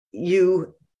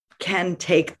you can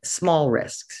take small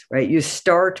risks, right? You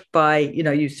start by,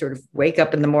 you sort of wake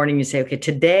up in the morning, you say, okay,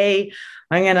 today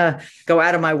I'm going to go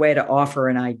out of my way to offer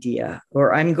an idea,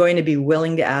 or I'm going to be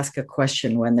willing to ask a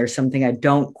question when there's something I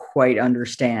don't quite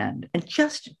understand, and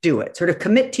just do it. Sort of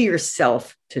commit to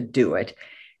yourself to do it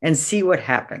and see what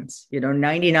happens.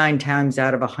 99 times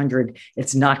out of 100,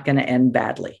 it's not going to end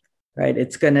badly, right?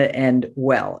 It's going to end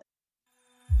well.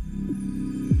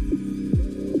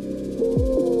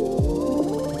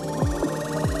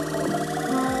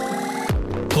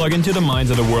 Plug into the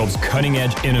minds of the world's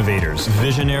cutting-edge innovators,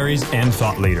 visionaries, and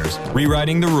thought leaders,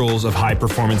 rewriting the rules of high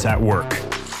performance at work.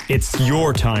 It's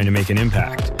your time to make an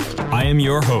impact. I am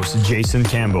your host, Jason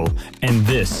Campbell, and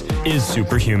this is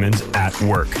Superhumans at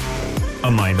Work,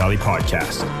 a Mindvalley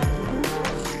podcast.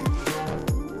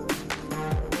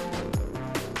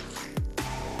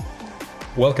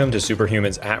 Welcome to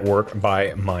Superhumans at Work by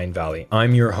Mindvalley.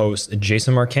 I'm your host,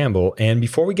 Jason Mark Campbell, and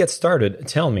before we get started,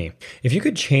 tell me, if you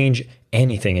could change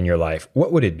anything in your life,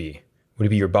 what would it be? Would it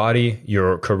be your body,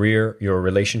 your career, your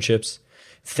relationships?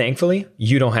 Thankfully,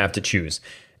 you don't have to choose.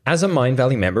 As a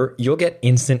Mindvalley member, you'll get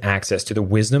instant access to the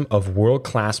wisdom of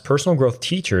world-class personal growth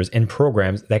teachers and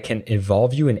programs that can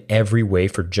evolve you in every way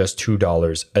for just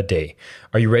 $2 a day.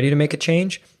 Are you ready to make a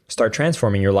change? Start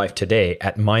transforming your life today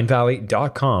at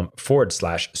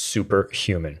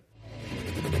mindvalley.com/superhuman.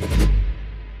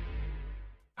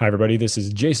 Hi, everybody. This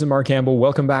is Jason Mark Campbell.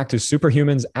 Welcome back to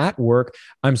Superhumans at Work.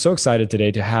 I'm so excited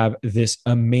today to have this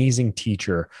amazing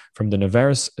teacher from the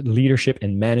Navarrese Leadership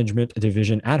and Management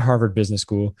Division at Harvard Business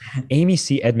School. Amy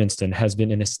C. Edmondson has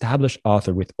been an established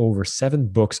author with over 7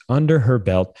 books under her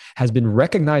belt, has been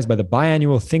recognized by the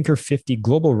biannual Thinker 50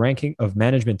 Global Ranking of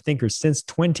Management Thinkers since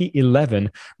 2011,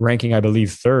 ranking, I believe,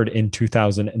 3rd in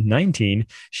 2019.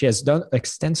 She has done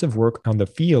extensive work on the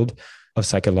field of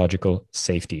psychological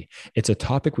safety. It's a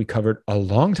topic we covered a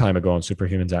long time ago on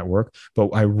Superhumans at Work, but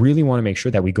I really want to make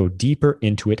sure that we go deeper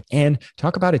into it and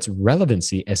talk about its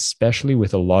relevancy, especially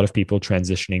with a lot of people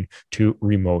transitioning to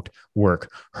remote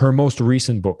work. Her most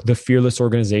recent book, The Fearless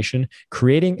Organization,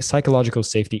 Creating Psychological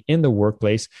Safety in the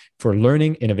Workplace for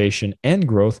Learning, Innovation, and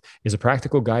Growth, is a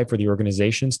practical guide for the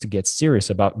organizations to get serious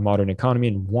about modern economy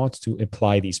and wants to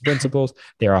apply these principles.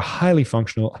 They are highly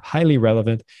functional, highly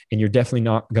relevant, and you're definitely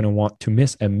not going to want to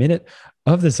miss a minute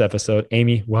of this episode.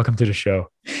 Amy, welcome to the show.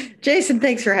 Jason,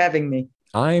 thanks for having me.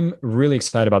 I'm really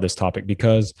excited about this topic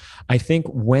because I think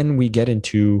when we get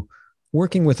into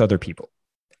working with other people,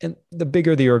 and the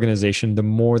bigger the organization, the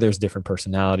more there's different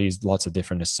personalities, lots of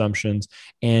different assumptions.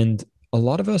 And a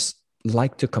lot of us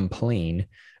like to complain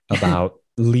about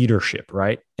leadership,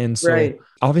 right? And so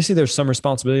Obviously there's some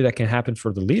responsibility that can happen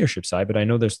for the leadership side, but I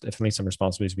know there's definitely some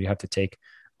responsibilities we have to take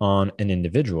on an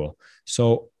individual.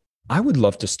 So I would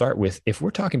love to start with, if we're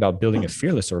talking about building a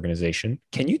fearless organization,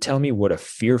 can you tell me what a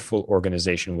fearful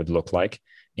organization would look like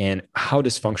and how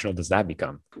dysfunctional does that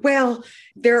become? Well,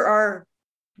 there are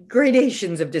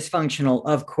gradations of dysfunctional,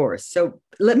 of course. So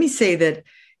let me say that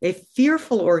a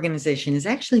fearful organization is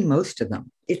actually most of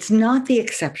them. It's not the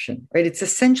exception, right? It's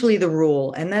essentially the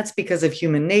rule. And that's because of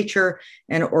human nature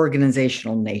and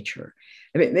organizational nature.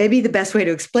 I mean, maybe the best way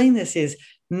to explain this is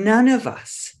none of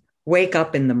us wake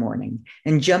up in the morning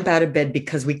and jump out of bed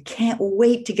because we can't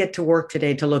wait to get to work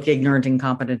today to look ignorant,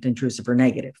 incompetent, intrusive, or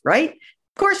negative, right?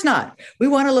 Of course not. We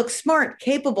want to look smart,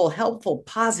 capable, helpful,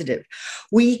 positive.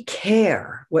 We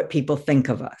care what people think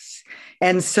of us.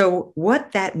 And so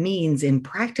what that means in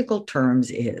practical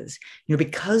terms is,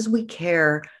 because we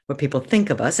care what people think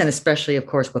of us, and especially, of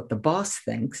course, what the boss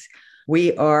thinks,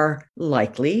 we are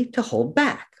likely to hold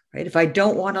back. Right? If I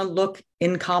don't want to look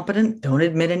incompetent, don't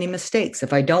admit any mistakes.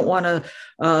 If I don't want to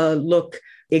look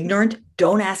ignorant,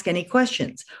 don't ask any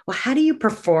questions. Well, how do you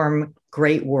perform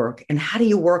great work? And how do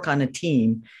you work on a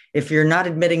team if you're not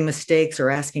admitting mistakes or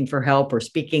asking for help or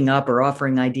speaking up or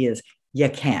offering ideas? You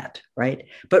can't, right?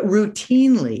 But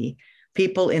routinely,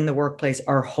 people in the workplace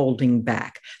are holding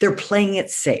back. They're playing it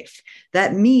safe.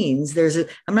 That means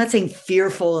I'm not saying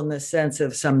fearful in the sense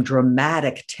of some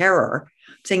dramatic terror.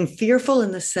 I'm saying fearful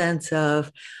in the sense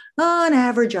of, on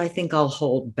average, I think I'll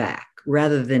hold back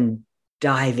rather than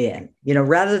dive in.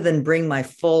 Rather than bring my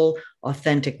full,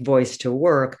 authentic voice to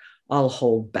work, I'll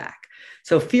hold back.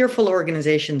 So fearful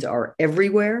organizations are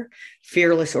everywhere.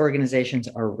 Fearless organizations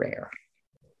are rare.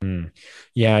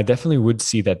 Yeah, I definitely would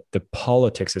see that the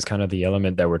politics is kind of the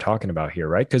element that we're talking about here,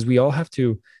 right? Because we all have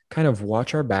to kind of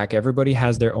watch our back. Everybody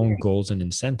has their own goals and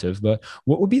incentives, but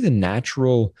what would be the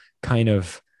natural kind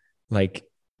of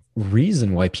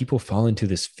reason why people fall into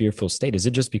this fearful state? Is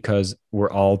it just because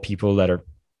we're all people that are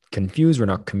confused? We're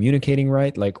not communicating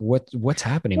right? What's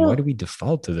happening? Why do we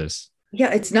default to this?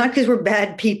 Yeah, it's not because we're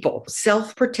bad people.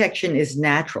 Self-protection is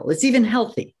natural. It's even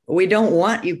healthy. We don't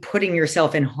want you putting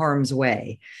yourself in harm's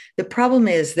way. The problem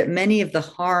is that many of the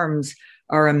harms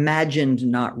are imagined,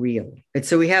 not real. And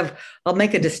so I'll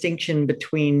make a distinction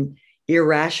between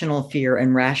irrational fear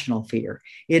and rational fear.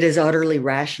 It is utterly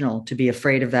rational to be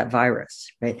afraid of that virus,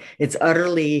 right? It's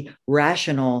utterly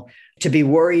rational to be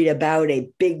worried about a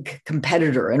big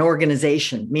competitor, an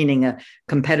organization, meaning a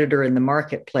competitor in the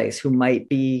marketplace who might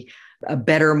be a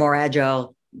better, more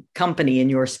agile company in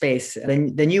your space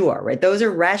than you are, right? Those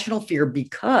are rational fear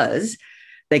because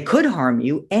they could harm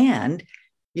you and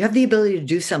you have the ability to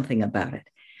do something about it.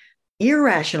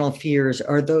 Irrational fears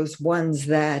are those ones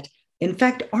that, in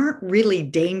fact, aren't really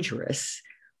dangerous,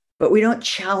 but we don't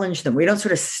challenge them. We don't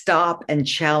sort of stop and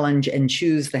challenge and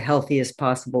choose the healthiest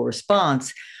possible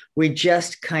response. We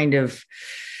just kind of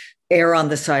err on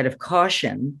the side of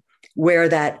caution, where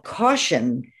that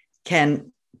caution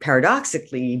can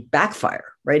paradoxically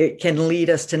backfire, right? It can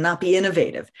lead us to not be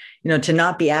innovative, to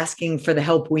not be asking for the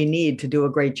help we need to do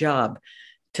a great job,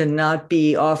 to not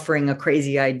be offering a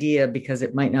crazy idea because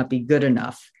it might not be good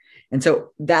enough. And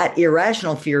so that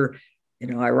irrational fear,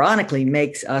 ironically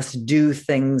makes us do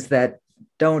things that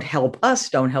don't help us,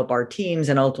 don't help our teams,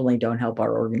 and ultimately don't help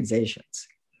our organizations.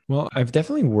 Well, I've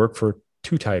definitely worked for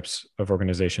two types of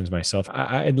organizations myself.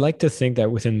 I'd like to think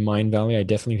that within Mind Valley, I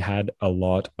definitely had a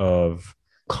lot of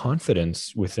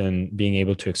confidence within being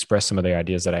able to express some of the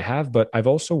ideas that I have. But I've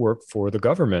also worked for the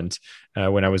government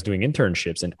when I was doing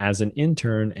internships. And as an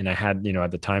intern, and I had,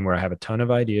 at the time where I have a ton of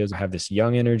ideas, I have this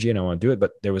young energy and I want to do it,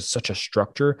 but there was such a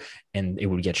structure and it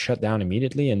would get shut down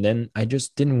immediately. And then I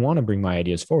just didn't want to bring my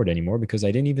ideas forward anymore because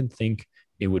I didn't even think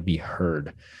it would be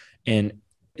heard. And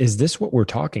is this what we're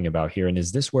talking about here? And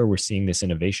is this where we're seeing this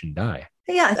innovation die?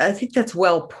 Yeah, I think that's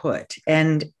well put.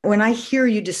 And when I hear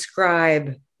you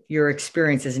describe your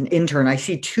experience as an intern, I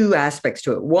see two aspects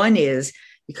to it. One is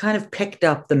you kind of picked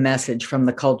up the message from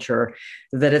the culture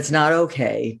that it's not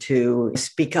okay to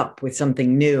speak up with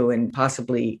something new and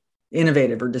possibly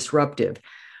innovative or disruptive.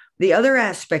 The other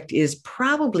aspect is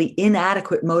probably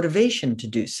inadequate motivation to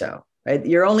do so, right?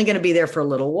 You're only going to be there for a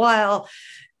little while.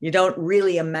 You don't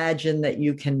really imagine that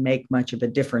you can make much of a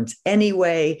difference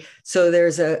anyway. So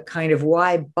there's a kind of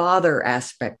why bother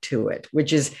aspect to it,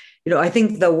 which is, I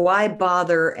think the why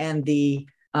bother and the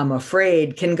I'm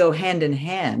afraid can go hand in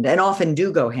hand and often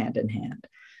do go hand in hand.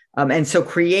 And so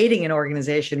creating an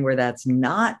organization where that's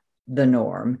not the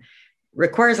norm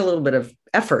requires a little bit of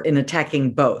effort in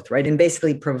attacking both, right? And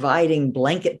basically providing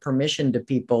blanket permission to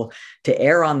people to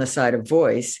err on the side of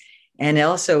voice, and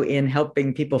also in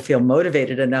helping people feel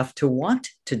motivated enough to want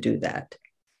to do that.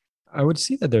 I would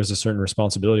see that there's a certain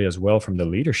responsibility as well from the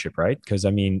leadership, right? Because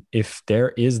if there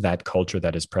is that culture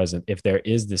that is present, if there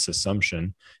is this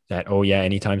assumption that, oh yeah,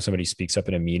 anytime somebody speaks up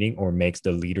in a meeting or makes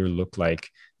the leader look like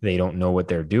they don't know what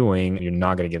they're doing, you're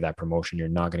not going to get that promotion. You're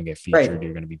not going to get featured. Right.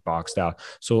 You're going to be boxed out.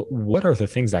 So what are the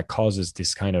things that causes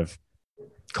this kind of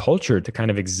culture to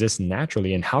kind of exist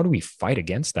naturally? And how do we fight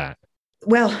against that?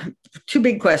 Well, two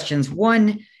big questions.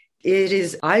 One,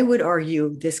 I would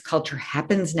argue this culture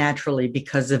happens naturally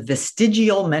because of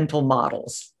vestigial mental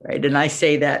models, right? And I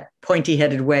say that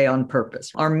pointy-headed way on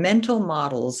purpose. Our mental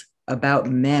models about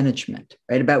management,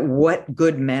 right? About what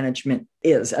good management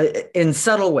is in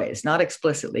subtle ways, not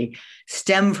explicitly,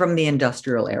 stem from the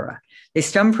industrial era. They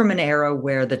stem from an era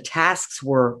where the tasks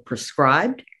were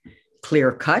prescribed,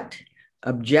 clear-cut,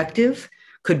 objective,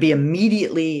 could be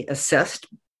immediately assessed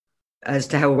as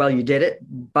to how well you did it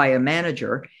by a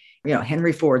manager.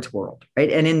 Henry Ford's world,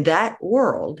 right? And in that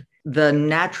world, the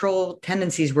natural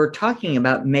tendencies we're talking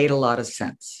about made a lot of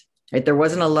sense, right? There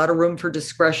wasn't a lot of room for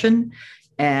discretion,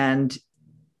 and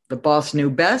the boss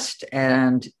knew best,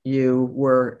 and you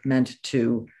were meant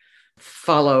to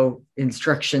follow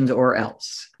instructions or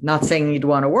else. Not saying you'd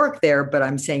want to work there, but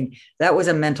I'm saying that was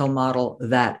a mental model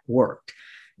that worked.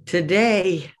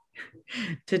 Today,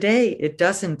 it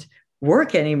doesn't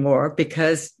work anymore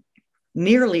because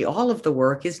nearly all of the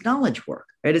work is knowledge work,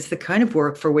 right? It's the kind of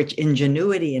work for which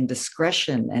ingenuity and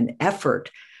discretion and effort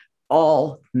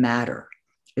all matter.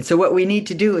 And so what we need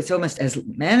to do is almost as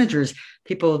managers,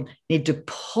 people need to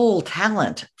pull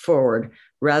talent forward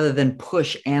rather than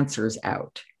push answers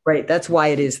out, right? That's why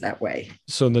it is that way.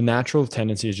 So the natural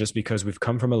tendency is just because we've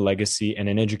come from a legacy and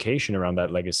an education around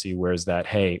that legacy, whereas that,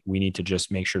 hey, we need to just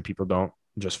make sure people don't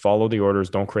just follow the orders,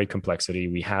 don't create complexity.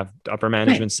 We have upper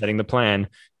management setting the plan.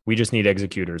 We just need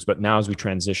executors. But now as we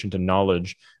transition to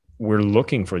knowledge, we're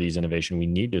looking for these innovation. We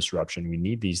need disruption. We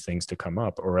need these things to come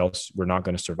up, or else we're not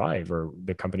going to survive, or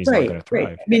the company's not going to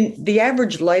thrive. Right. The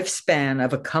average lifespan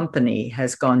of a company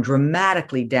has gone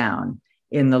dramatically down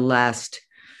in the last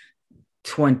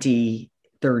 20,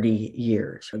 30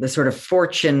 years. The sort of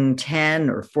Fortune 10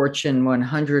 or Fortune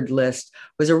 100 list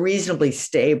was a reasonably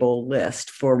stable list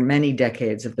for many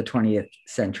decades of the 20th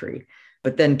century.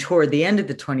 But then toward the end of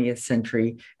the 20th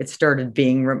century, it started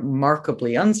being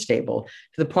remarkably unstable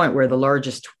to the point where the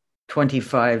largest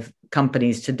 25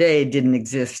 companies today didn't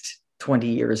exist 20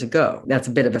 years ago. That's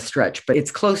a bit of a stretch, but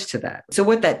it's close to that. So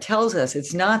what that tells us,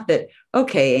 it's not that,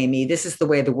 okay, Amy, this is the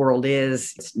way the world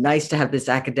is. It's nice to have this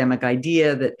academic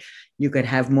idea that you could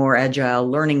have more agile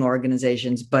learning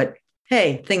organizations, but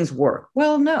hey, things work.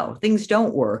 Well, no, things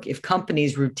don't work. If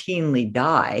companies routinely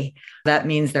die, that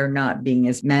means they're not being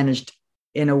as managed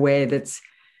in a way that's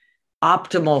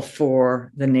optimal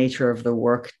for the nature of the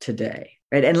work today.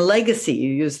 Right? And legacy,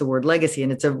 you use the word legacy,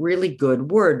 and it's a really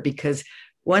good word because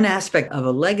one aspect of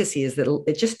a legacy is that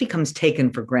it just becomes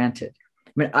taken for granted.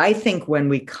 I mean, I think when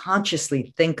we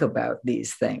consciously think about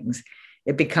these things,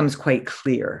 it becomes quite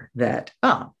clear that,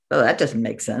 oh, well, that doesn't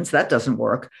make sense. That doesn't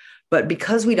work. But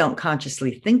because we don't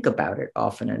consciously think about it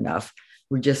often enough,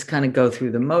 we just kind of go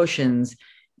through the motions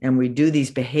and we do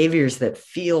these behaviors that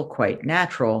feel quite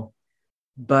natural,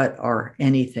 but are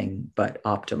anything but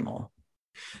optimal.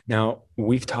 Now,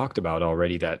 we've talked about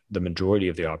already that the majority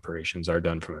of the operations are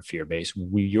done from a fear base.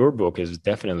 Your book is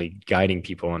definitely guiding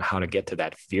people on how to get to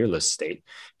that fearless state.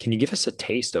 Can you give us a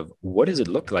taste of what does it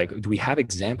look like? Do we have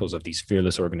examples of these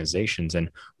fearless organizations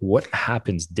and what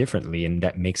happens differently and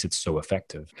that makes it so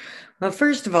effective? Well,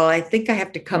 first of all, I think I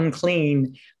have to come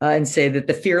clean and say that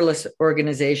the fearless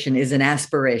organization is an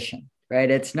aspiration.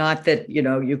 Right. It's not that,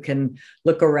 you can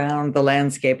look around the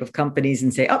landscape of companies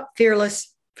and say, oh, fearless,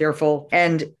 fearful.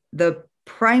 And the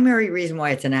primary reason why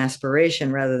it's an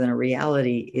aspiration rather than a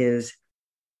reality is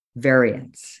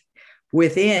variance.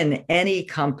 Within any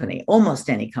company, almost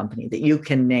any company that you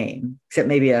can name, except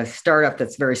maybe a startup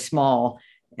that's very small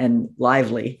and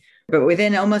lively, but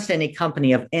within almost any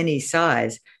company of any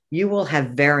size, you will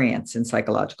have variance in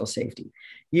psychological safety.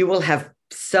 You will have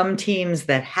some teams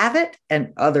that have it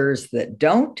and others that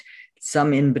don't,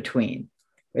 some in between.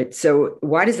 Right? So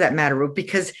why does that matter? Well,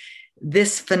 because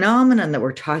this phenomenon that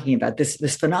we're talking about,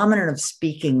 this phenomenon of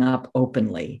speaking up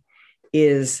openly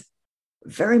is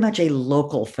very much a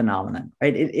local phenomenon,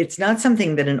 right? It's not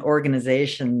something that an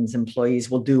organization's employees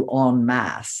will do en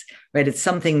masse, right? It's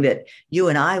something that you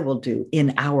and I will do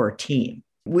in our team.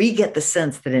 We get the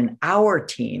sense that in our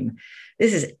team,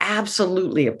 this is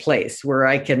absolutely a place where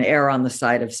I can err on the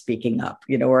side of speaking up,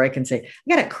 where I can say,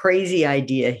 I got a crazy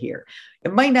idea here.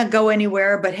 It might not go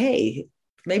anywhere, but hey,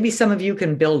 maybe some of you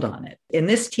can build on it. In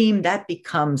this team, that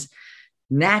becomes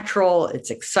natural. It's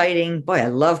exciting. Boy, I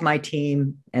love my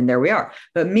team. And there we are.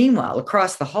 But meanwhile,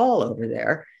 across the hall over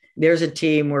there, there's a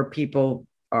team where people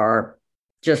are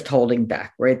just holding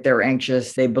back, right? They're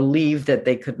anxious. They believe that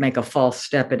they could make a false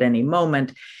step at any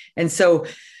moment. And so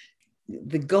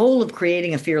the goal of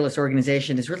creating a fearless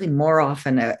organization is really more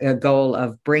often a goal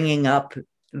of bringing up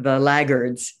the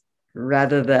laggards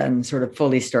rather than sort of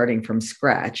fully starting from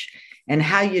scratch. And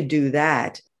how you do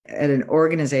that at an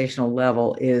organizational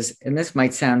level is, and this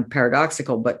might sound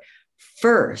paradoxical, but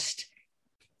first,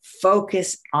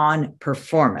 focus on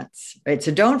performance, right?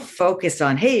 So don't focus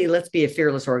on, hey, let's be a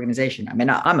fearless organization. I mean,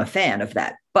 I'm a fan of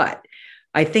that, but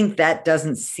I think that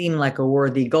doesn't seem like a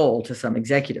worthy goal to some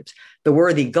executives. The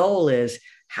worthy goal is,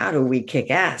 how do we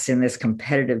kick ass in this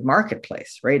competitive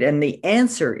marketplace, right? And the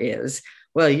answer is,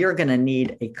 well, you're going to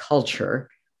need a culture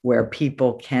where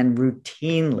people can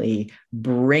routinely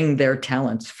bring their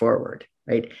talents forward,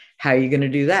 right? How are you going to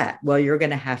do that? Well, you're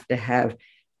going to have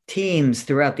teams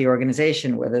throughout the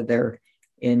organization, whether they're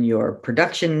in your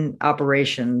production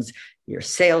operations, your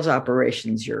sales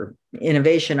operations, your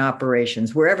innovation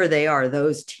operations, wherever they are,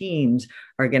 those teams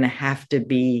are going to have to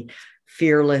be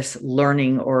fearless,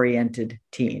 learning-oriented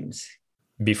teams.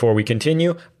 Before we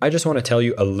continue, I just want to tell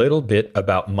you a little bit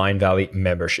about Mindvalley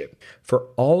membership. For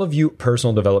all of you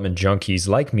personal development junkies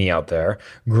like me out there,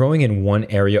 growing in one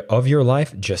area of your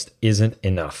life just isn't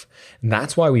enough. And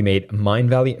that's why we made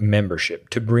Mindvalley membership,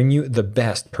 to bring you the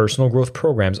best personal growth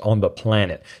programs on the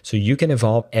planet so you can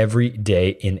evolve every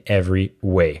day in every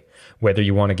way. Whether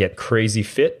you want to get crazy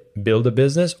fit, build a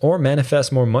business, or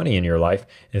manifest more money in your life,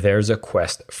 there's a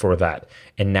quest for that.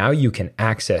 And now you can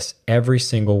access every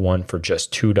single one for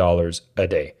just $2 a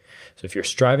day. So if you're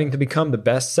striving to become the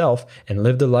best self and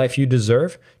live the life you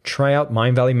deserve, try out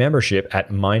Mindvalley membership at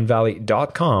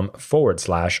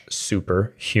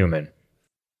mindvalley.com/superhuman.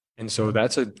 And so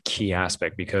that's a key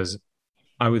aspect, because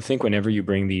I would think whenever you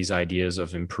bring these ideas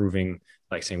of improving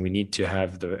like saying we need to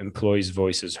have the employees'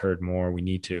 voices heard more. We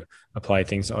need to apply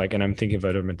things like, and I'm thinking of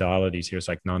other modalities here. It's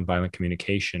like nonviolent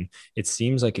communication. It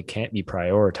seems like it can't be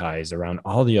prioritized around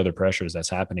all the other pressures that's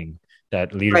happening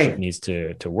that leadership Right. needs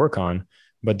to work on.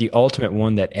 But the ultimate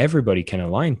one that everybody can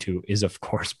align to is, of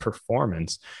course,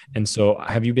 performance. And so,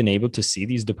 have you been able to see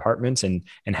these departments and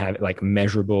have like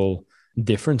measurable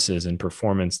differences in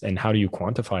performance? And how do you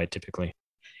quantify it typically?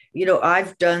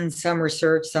 I've done some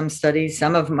research, some studies,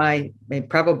 some of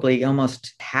probably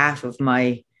almost half of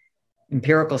my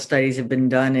empirical studies have been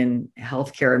done in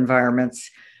healthcare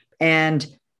environments. And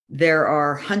there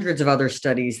are hundreds of other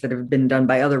studies that have been done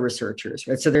by other researchers,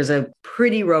 right? So there's a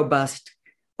pretty robust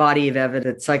body of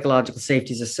evidence psychological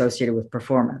safety is associated with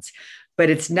performance. But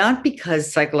it's not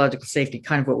because psychological safety,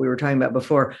 kind of what we were talking about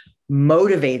before,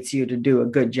 motivates you to do a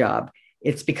good job.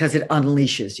 It's because it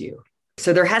unleashes you.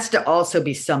 So there has to also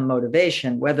be some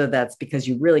motivation, whether that's because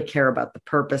you really care about the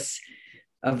purpose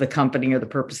of the company or the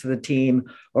purpose of the team,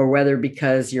 or whether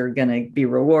because you're going to be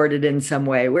rewarded in some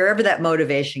way, wherever that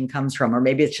motivation comes from, or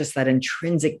maybe it's just that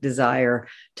intrinsic desire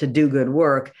to do good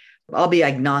work. I'll be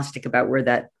agnostic about where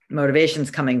that motivation is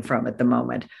coming from at the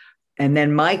moment. And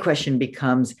then my question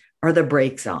becomes, are the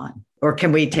brakes on, or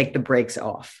can we take the brakes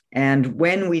off? And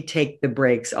when we take the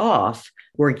brakes off,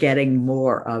 we're getting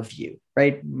more of you,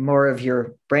 right? More of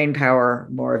your brain power,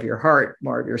 more of your heart,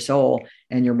 more of your soul,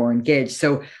 and you're more engaged.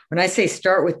 So when I say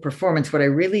start with performance, what I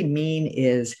really mean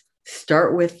is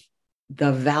start with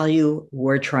the value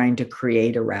we're trying to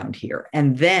create around here.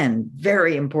 And then,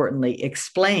 very importantly,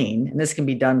 explain, and this can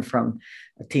be done from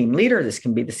a team leader, this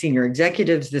can be the senior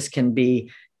executives, this can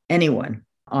be anyone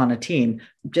on a team.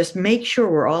 Just make sure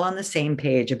we're all on the same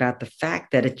page about the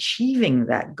fact that achieving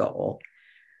that goal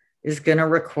is going to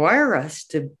require us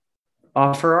to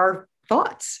offer our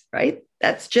thoughts, right?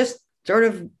 That's just sort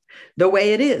of the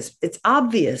way it is. It's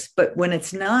obvious, but when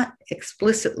it's not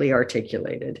explicitly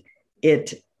articulated,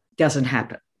 it doesn't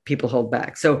happen. People hold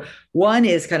back. So one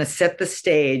is kind of set the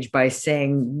stage by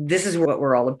saying, this is what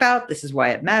we're all about. This is why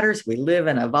it matters. We live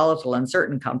in a volatile,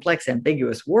 uncertain, complex,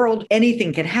 ambiguous world.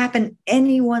 Anything can happen.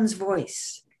 Anyone's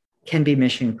voice can be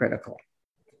mission critical.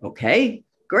 Okay,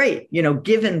 great.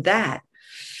 Given that,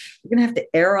 we're going to have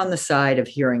to err on the side of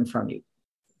hearing from you.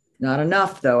 Not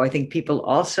enough, though. I think people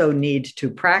also need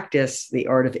to practice the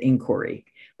art of inquiry,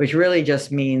 which really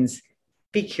just means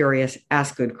be curious,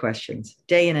 ask good questions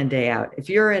day in and day out. If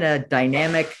you're in a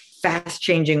dynamic,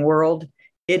 fast-changing world,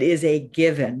 it is a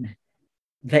given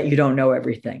that you don't know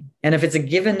everything. And if it's a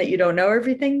given that you don't know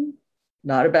everything,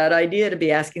 not a bad idea to be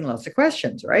asking lots of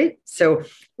questions, right? So,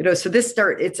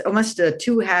 it's almost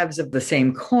two halves of the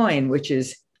same coin, which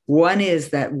is one is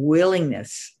that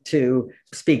willingness to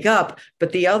speak up,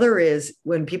 but the other is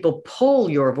when people pull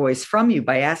your voice from you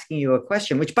by asking you a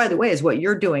question, which, by the way, is what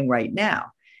you're doing right now.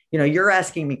 You're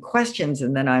asking me questions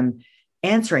and then I'm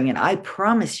answering. And I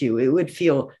promise you, it would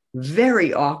feel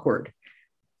very awkward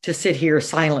to sit here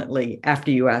silently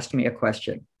after you asked me a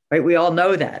question, right? We all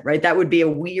know that, right? That would be a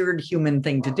weird human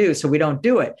thing to do. So we don't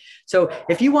do it. So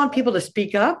if you want people to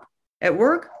speak up at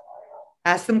work,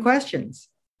 ask them questions.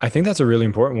 I think that's a really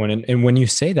important one. And when you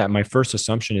say that, my first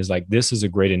assumption is like, this is a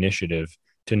great initiative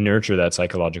to nurture that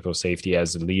psychological safety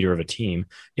as the leader of a team.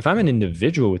 If I'm an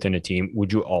individual within a team,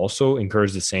 would you also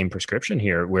encourage the same prescription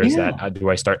here? Whereas that,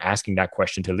 do I start asking that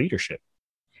question to leadership?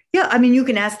 Yeah. I mean, you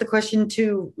can ask the question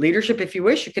to leadership if you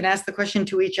wish. You can ask the question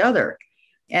to each other.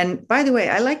 And by the way,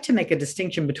 I like to make a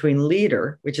distinction between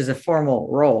leader, which is a formal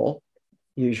role,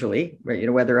 usually,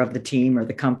 whether of the team or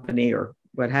the company or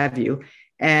what have you,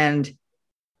 and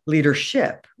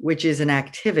leadership, which is an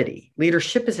activity.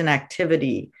 Leadership is an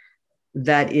activity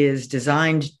that is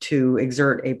designed to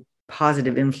exert a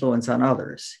positive influence on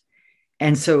others.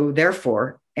 And so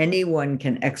therefore, anyone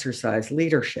can exercise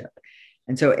leadership.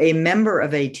 And so a member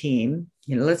of a team,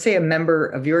 let's say a member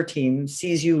of your team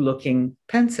sees you looking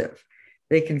pensive.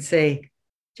 They can say,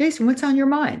 Jason, what's on your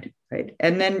mind? Right.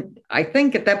 And then I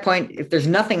think at that point, if there's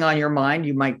nothing on your mind,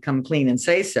 you might come clean and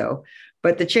say so.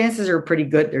 But the chances are pretty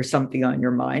good there's something on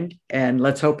your mind. And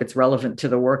let's hope it's relevant to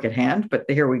the work at hand. But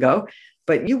here we go.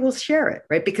 But you will share it,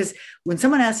 right? Because when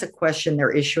someone asks a question,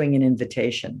 they're issuing an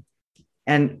invitation.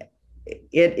 And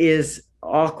it is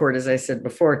awkward, as I said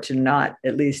before, to not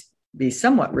at least be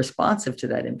somewhat responsive to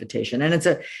that invitation. And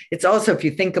it's also, if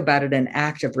you think about it, an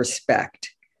act of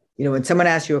respect. When someone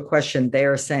asks you a question, they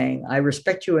are saying, I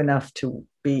respect you enough to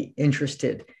be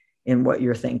interested in what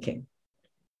you're thinking.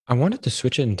 I wanted to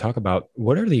switch it and talk about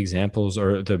what are the examples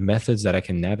or the methods that I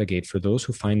can navigate for those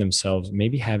who find themselves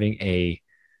maybe having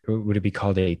would it be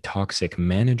called a toxic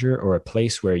manager, or a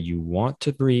place where you want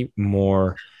to be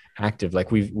more active.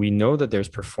 Like we know that there's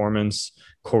performance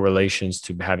correlations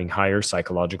to having higher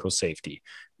psychological safety.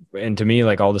 And to me,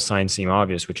 like all the signs seem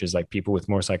obvious, which is like people with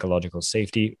more psychological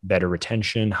safety, better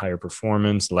retention, higher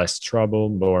performance, less trouble,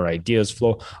 more ideas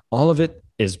flow. All of it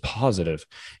is positive.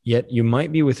 Yet you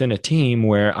might be within a team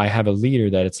where I have a leader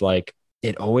that it's like,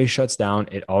 it always shuts down.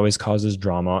 It always causes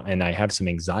drama. And I have some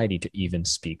anxiety to even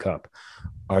speak up.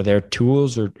 Are there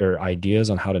tools or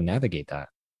ideas on how to navigate that?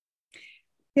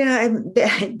 Yeah,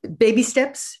 baby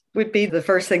steps would be the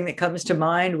first thing that comes to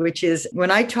mind, which is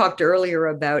when I talked earlier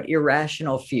about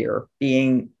irrational fear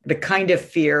being the kind of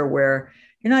fear where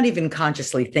you're not even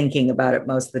consciously thinking about it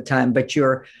most of the time, but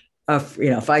you're,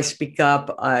 if I speak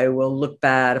up, I will look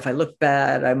bad. If I look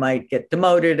bad, I might get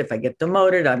demoted. If I get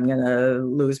demoted, I'm going to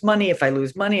lose money. If I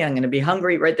lose money, I'm going to be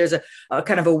hungry, right? There's a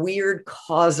kind of a weird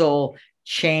causal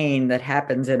chain that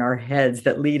happens in our heads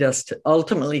that lead us to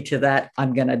ultimately to that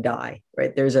I'm going to die,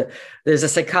 right? There's a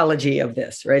psychology of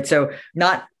this, right? So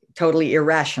not totally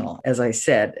irrational, as I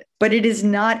said, but it is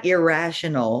not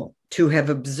irrational to have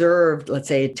observed, let's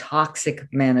say, a toxic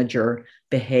manager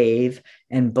behave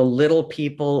and belittle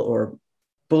people or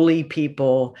bully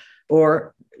people,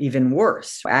 or even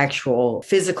worse, actual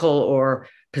physical or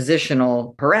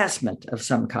positional harassment of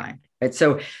some kind. Right?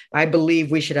 So I believe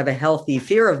we should have a healthy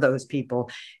fear of those people.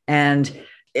 And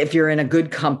if you're in a good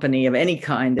company of any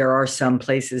kind, there are some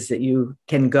places that you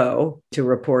can go to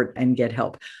report and get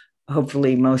help.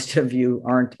 Hopefully, most of you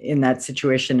aren't in that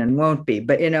situation and won't be.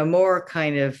 But in a more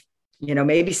kind of,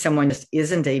 maybe someone just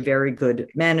isn't a very good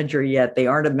manager yet. They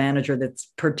aren't a manager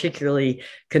that's particularly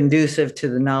conducive to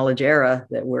the knowledge era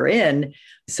that we're in.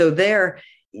 So there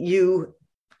you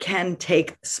can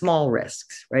take small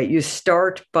risks, right? You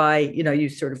start by, you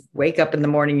sort of wake up in the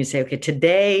morning, you say, okay,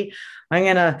 today I'm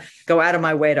going to go out of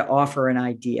my way to offer an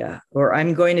idea, or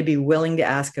I'm going to be willing to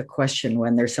ask a question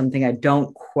when there's something I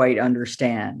don't quite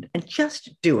understand, and just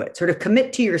do it. Sort of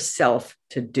commit to yourself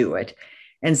to do it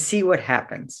and see what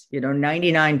happens.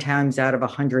 99 times out of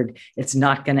 100, it's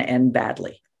not going to end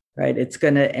badly. Right? It's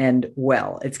going to end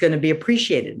well. It's going to be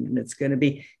appreciated. And it's going to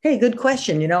be, hey, good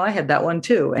question. I had that one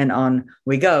too. And on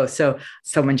we go. So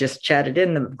someone just chatted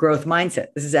in the growth mindset.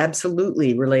 This is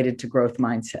absolutely related to growth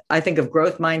mindset. I think of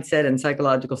growth mindset and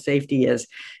psychological safety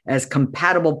as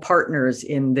compatible partners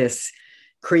in this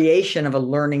creation of a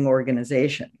learning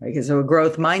organization. Right? Because so a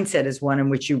growth mindset is one in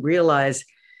which you realize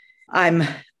I'm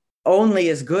only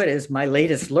as good as my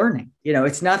latest learning.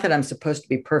 It's not that I'm supposed to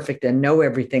be perfect and know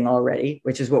everything already,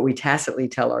 which is what we tacitly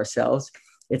tell ourselves.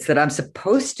 It's that I'm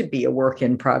supposed to be a work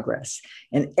in progress.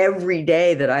 And every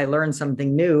day that I learn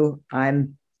something new,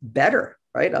 I'm better,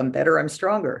 right? I'm better, I'm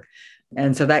stronger.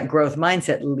 And so that growth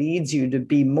mindset leads you to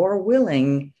be more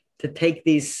willing to take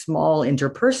these small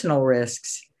interpersonal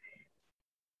risks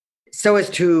so as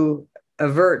to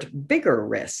avert bigger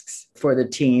risks for the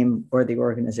team or the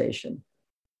organization.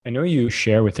 I know you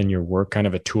share within your work kind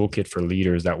of a toolkit for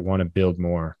leaders that want to build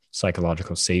more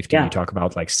psychological safety. Yeah. You talk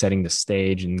about like setting the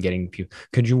stage and getting people.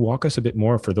 Could you walk us a bit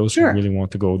more for those who really want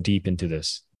to go deep into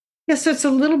this? Yeah, so it's a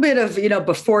little bit of,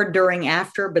 before, during,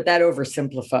 after, but that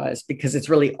oversimplifies because it's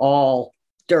really all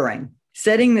during.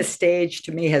 Setting the stage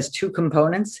to me has two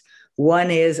components.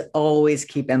 One is always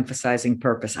keep emphasizing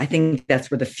purpose. I think that's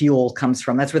where the fuel comes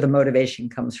from. That's where the motivation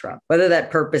comes from. Whether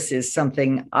that purpose is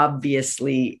something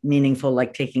obviously meaningful,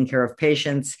 like taking care of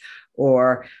patients,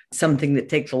 or something that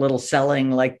takes a little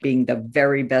selling, like being the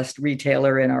very best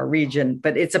retailer in our region.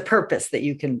 But it's a purpose that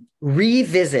you can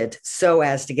revisit so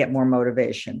as to get more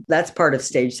motivation. That's part of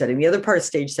stage setting. The other part of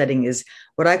stage setting is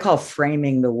what I call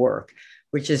framing the work,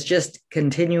 which is just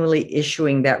continually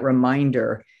issuing that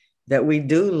reminder that we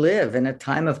do live in a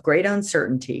time of great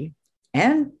uncertainty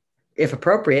and, if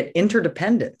appropriate,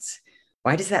 interdependence.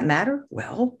 Why does that matter?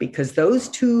 Well, because those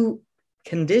two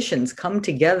conditions come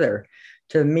together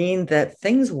to mean that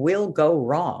things will go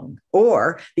wrong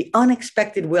or the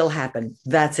unexpected will happen.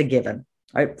 That's a given,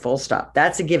 right? Full stop.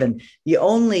 That's a given. The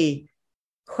only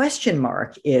question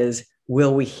mark is,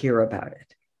 will we hear about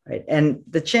it, right? And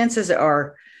the chances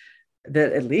are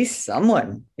that at least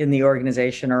someone in the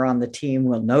organization or on the team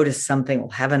will notice something, will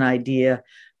have an idea.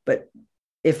 But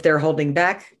if they're holding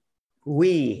back,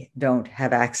 we don't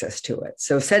have access to it.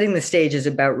 So setting the stage is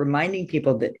about reminding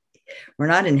people that we're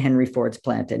not in Henry Ford's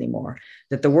plant anymore,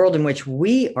 that the world in which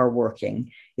we are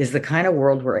working is the kind of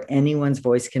world where anyone's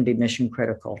voice can be mission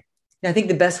critical. And I think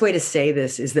the best way to say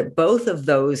this is that both of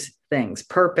those things,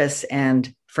 purpose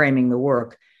and framing the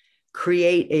work,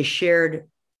 create a shared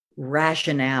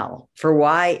rationale for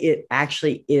why it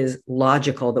actually is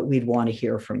logical that we'd want to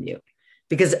hear from you.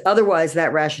 Because otherwise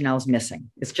that rationale is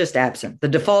missing. It's just absent. The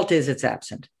default is it's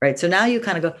absent, right? So now you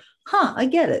kind of go, I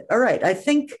get it. All right. I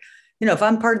think, if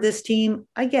I'm part of this team,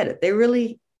 I get it. They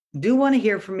really do want to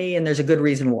hear from me, and there's a good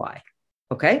reason why.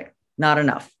 Okay. Not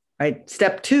enough. Right.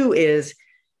 Step two is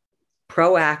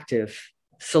proactive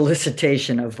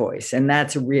solicitation of voice. And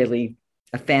that's really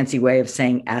a fancy way of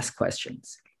saying ask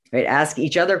questions, right? Ask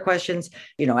each other questions,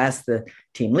 ask the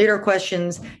team leader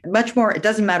questions, and much more. It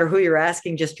doesn't matter who you're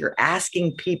asking, just you're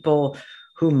asking people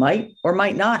who might or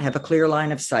might not have a clear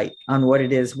line of sight on what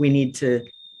it is we need to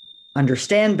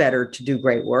understand better to do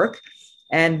great work.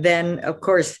 And then, of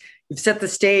course, you've set the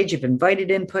stage, you've invited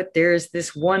input. There's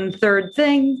this one third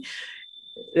thing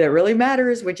that really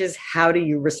matters, which is how do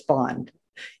you respond?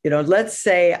 Let's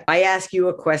say I ask you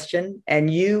a question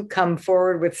and you come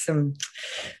forward with some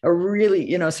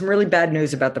really bad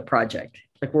news about the project.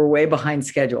 Like we're way behind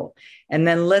schedule. And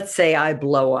then let's say I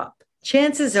blow up.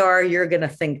 Chances are you're going to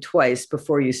think twice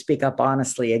before you speak up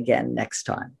honestly again next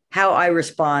time. How I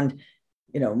respond,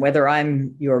 whether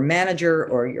I'm your manager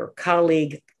or your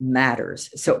colleague, matters.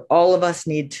 So all of us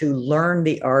need to learn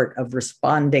the art of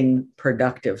responding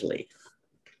productively.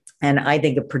 And I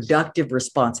think a productive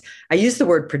response, I use the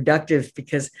word productive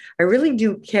because I really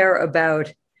do care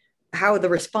about how the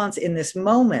response in this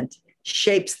moment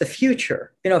shapes the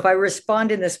future. If I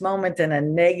respond in this moment in a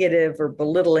negative or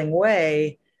belittling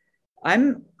way,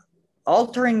 I'm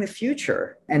altering the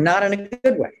future and not in a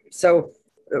good way. So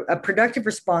a productive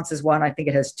response is one. I think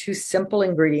it has two simple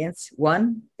ingredients.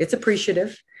 One, it's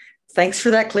appreciative. Thanks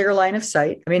for that clear line of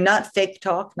sight. I mean, not fake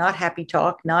talk, not happy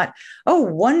talk, not, oh,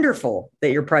 wonderful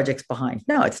that your project's behind.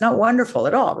 No, it's not wonderful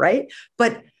at all, right?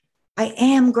 But I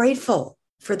am grateful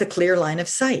for the clear line of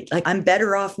sight. Like I'm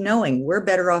better off knowing, we're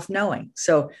better off knowing.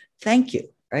 So thank you,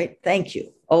 right? Thank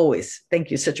you. Always. Thank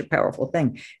you. Such a powerful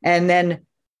thing. And then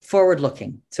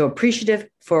forward-looking. So appreciative,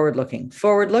 forward-looking.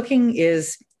 Forward-looking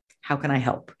is how can I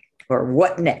help? Or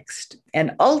what next?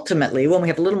 And ultimately, when we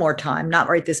have a little more time, not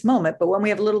right this moment, but when we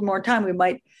have a little more time, we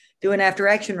might do an after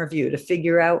action review to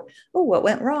figure out, what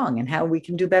went wrong and how we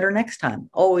can do better next time.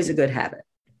 Always a good habit.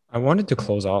 I wanted to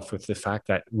close off with the fact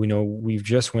that we've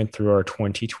just went through our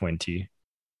 2020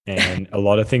 and a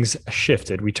lot of things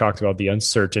shifted. We talked about the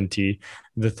uncertainty,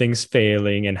 the things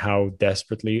failing, and how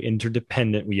desperately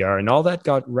interdependent we are, and all that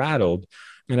got rattled.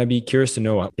 And I'd be curious to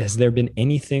know, has there been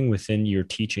anything within your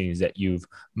teachings that you've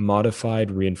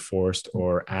modified, reinforced,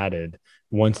 or added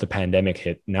once the pandemic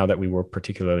hit, now that we were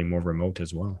particularly more remote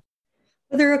as well?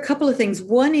 Well, there are a couple of things.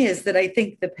 One is that I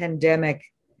think the pandemic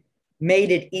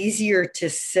made it easier to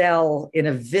sell in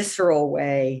a visceral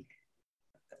way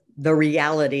the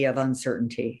reality of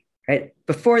uncertainty, right?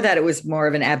 Before that, it was more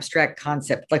of an abstract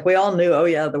concept. Like we all knew,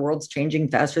 the world's changing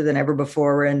faster than ever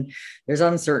before and there's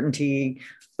uncertainty,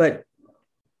 but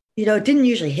it didn't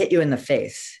usually hit you in the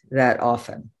face that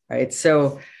often, right?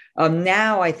 So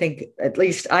now I think, at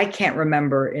least I can't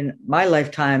remember in my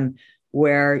lifetime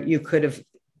where you could have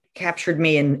captured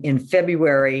me in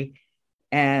February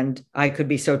and I could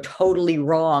be so totally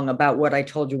wrong about what I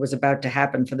told you was about to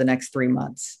happen for the next 3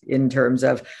 months in terms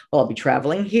of, I'll be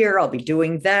traveling here, I'll be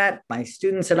doing that, my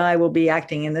students and I will be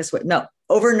acting in this way. No,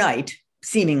 overnight,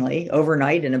 seemingly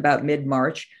overnight in about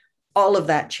mid-March, all of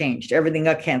that changed. Everything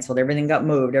got canceled. Everything got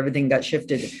moved. Everything got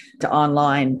shifted to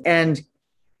online. And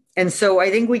so I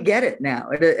think we get it now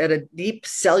at a deep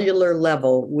cellular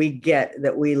level. We get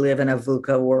that we live in a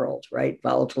VUCA world, right?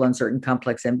 Volatile, uncertain,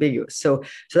 complex, ambiguous. So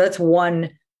that's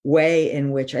one way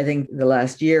in which I think the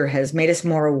last year has made us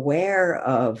more aware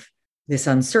of this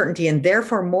uncertainty and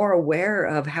therefore more aware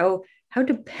of how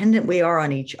dependent we are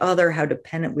on each other, how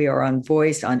dependent we are on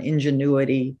voice, on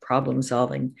ingenuity, problem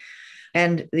solving.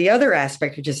 And the other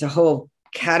aspect, which is a whole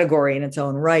category in its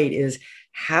own right, is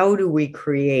how do we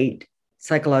create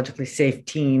psychologically safe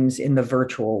teams in the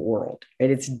virtual world?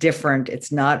 Right? It's different. It's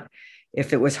not,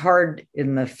 if it was hard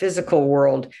in the physical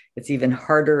world, it's even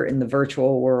harder in the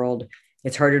virtual world.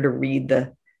 It's harder to read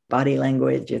the body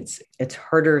language. It's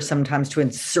harder sometimes to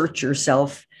insert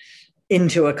yourself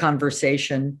into a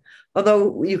conversation,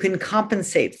 although you can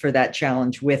compensate for that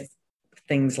challenge with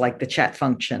things like the chat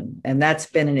function. And that's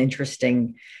been an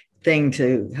interesting thing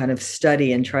to kind of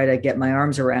study and try to get my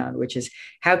arms around, which is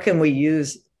how can we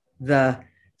use the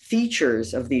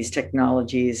features of these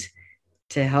technologies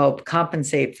to help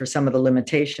compensate for some of the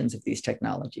limitations of these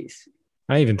technologies.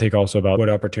 I even think also about what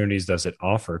opportunities does it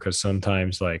offer? Because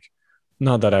sometimes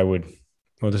not that I would,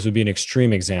 this would be an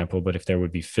extreme example, but if there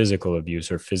would be physical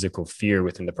abuse or physical fear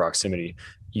within the proximity,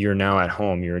 you're now at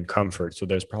home, you're in comfort. So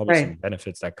there's probably some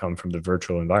benefits that come from the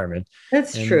virtual environment.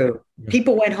 That's true.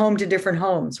 People went home to different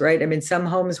homes, right? I mean, some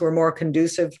homes were more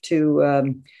conducive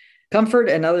to comfort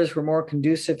and others were more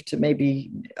conducive to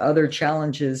maybe other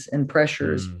challenges and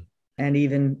pressures. and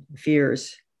even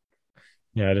fears.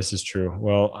 Yeah, this is true.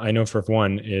 Well, I know for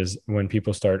one is when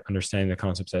people start understanding the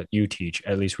concepts that you teach,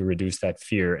 at least we reduce that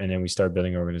fear. And then we start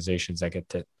building organizations that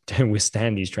get to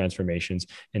withstand these transformations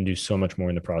and do so much more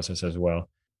in the process as well.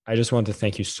 I just want to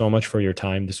thank you so much for your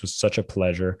time. This was such a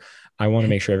pleasure. I want to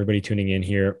make sure everybody tuning in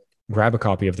here, grab a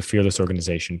copy of The Fearless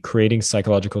Organization, Creating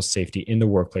Psychological Safety in the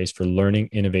Workplace for Learning,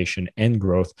 Innovation, and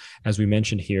Growth. As we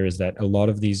mentioned here, is that a lot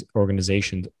of these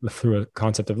organizations, through a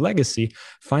concept of legacy,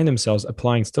 find themselves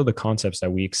applying still the concepts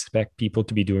that we expect people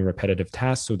to be doing repetitive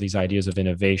tasks. So these ideas of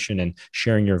innovation and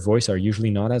sharing your voice are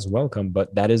usually not as welcome,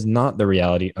 but that is not the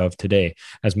reality of today,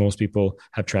 as most people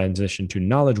have transitioned to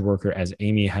knowledge worker, as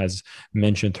Amy has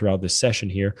mentioned throughout this session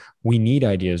here. We need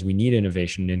ideas, we need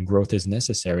innovation, and growth is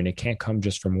necessary, and it can't come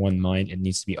just from one mind. It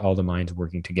needs to be all the minds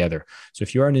working together. So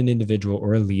if you are an individual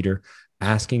or a leader,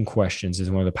 asking questions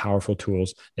is one of the powerful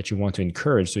tools that you want to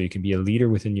encourage, so you can be a leader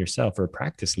within yourself or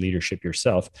practice leadership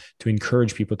yourself to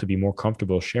encourage people to be more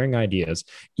comfortable sharing ideas,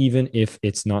 even if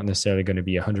it's not necessarily going to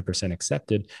be 100%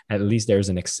 accepted. At least there's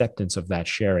an acceptance of that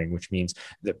sharing, which means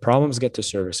that problems get to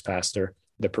surface faster,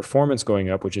 the performance going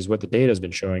up, which is what the data has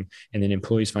been showing, and then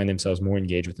employees find themselves more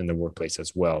engaged within the workplace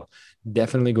as well.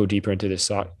 Definitely go deeper into this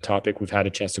topic. We've had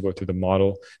a chance to go through the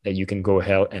model that you can go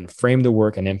ahead and frame the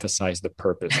work and emphasize the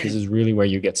purpose. This is really where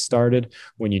you get started.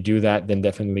 When you do that, then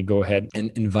definitely go ahead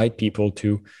and invite people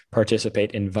to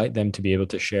participate, invite them to be able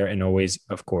to share, and always,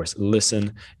 of course,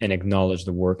 listen and acknowledge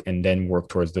the work and then work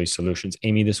towards those solutions.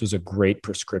 Amy, this was a great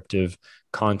prescriptive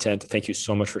content. Thank you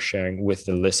so much for sharing with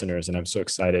the listeners. And I'm so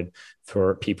excited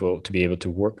for people to be able to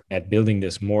work at building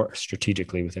this more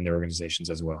strategically within their organizations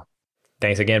as well.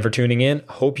 Thanks again for tuning in.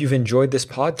 Hope you've enjoyed this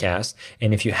podcast.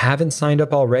 And if you haven't signed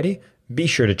up already, be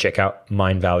sure to check out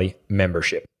Mindvalley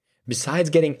membership. Besides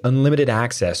getting unlimited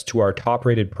access to our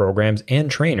top-rated programs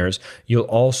and trainers, you'll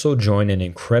also join an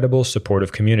incredible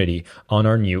supportive community on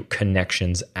our new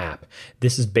Connections app.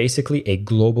 This is basically a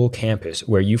global campus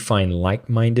where you find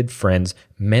like-minded friends,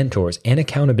 mentors, and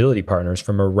accountability partners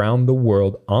from around the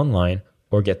world online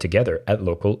or get together at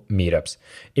local meetups.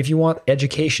 If you want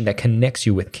education that connects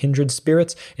you with kindred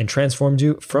spirits and transforms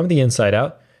you from the inside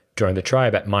out, join the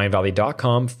tribe at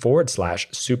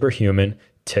mindvalley.com/superhuman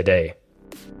today.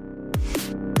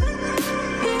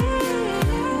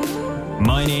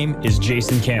 My name is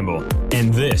Jason Campbell,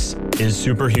 and this is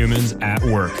Superhumans at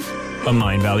Work, a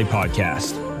Mindvalley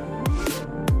podcast.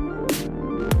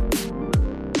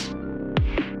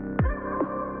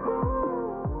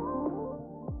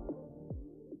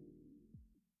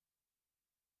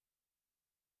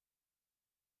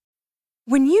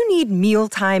 When you need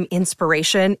mealtime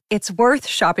inspiration, it's worth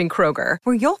shopping Kroger,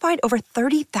 where you'll find over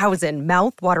 30,000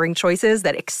 mouth-watering choices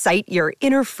that excite your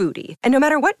inner foodie. And no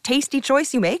matter what tasty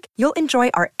choice you make, you'll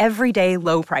enjoy our everyday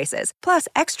low prices, plus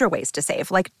extra ways to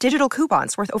save, like digital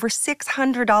coupons worth over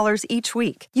 $600 each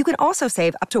week. You can also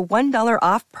save up to $1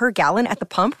 off per gallon at the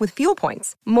pump with fuel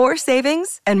points. More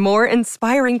savings and more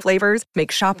inspiring flavors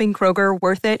make shopping Kroger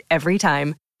worth it every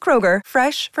time. Kroger,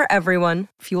 fresh for everyone.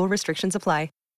 Fuel restrictions apply.